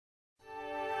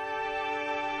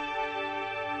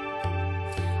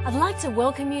I'd like to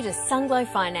welcome you to Sunglow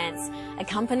Finance, a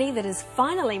company that has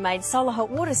finally made solar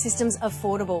hot water systems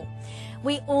affordable.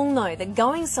 We all know that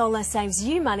going solar saves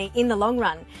you money in the long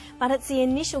run, but it's the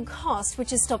initial cost which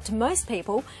has stopped most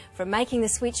people from making the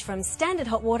switch from standard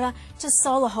hot water to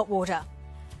solar hot water.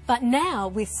 But now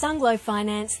with Sunglow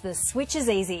Finance, the switch is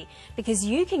easy because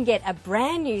you can get a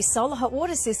brand new solar hot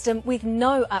water system with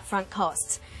no upfront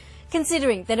costs.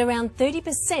 Considering that around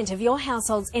 30% of your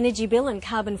household's energy bill and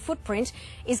carbon footprint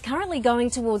is currently going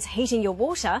towards heating your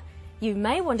water, you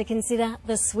may want to consider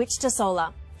the switch to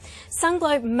solar.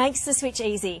 Sunglow makes the switch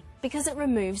easy because it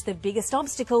removes the biggest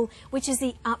obstacle, which is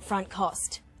the upfront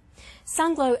cost.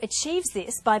 Sunglow achieves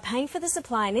this by paying for the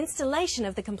supply and installation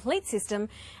of the complete system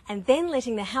and then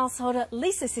letting the householder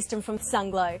lease the system from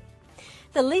Sunglow.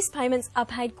 The lease payments are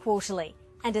paid quarterly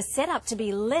and are set up to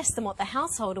be less than what the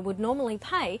householder would normally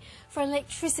pay for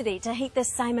electricity to heat the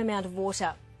same amount of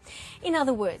water. In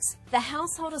other words, the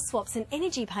householder swaps an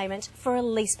energy payment for a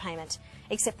lease payment,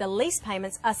 except the lease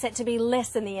payments are set to be less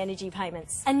than the energy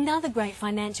payments. Another great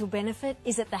financial benefit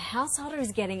is that the householder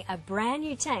is getting a brand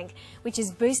new tank which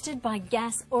is boosted by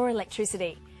gas or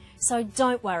electricity. So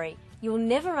don't worry, you'll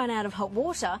never run out of hot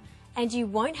water, and you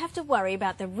won't have to worry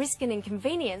about the risk and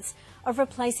inconvenience of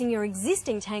replacing your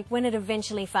existing tank when it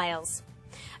eventually fails.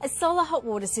 A solar hot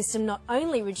water system not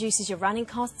only reduces your running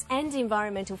costs and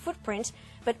environmental footprint,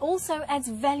 but also adds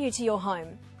value to your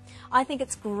home. I think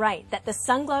it's great that the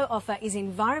Sunglow offer is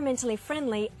environmentally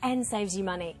friendly and saves you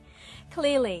money.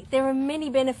 Clearly, there are many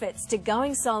benefits to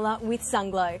going solar with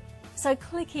Sunglow, so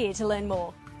click here to learn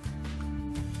more.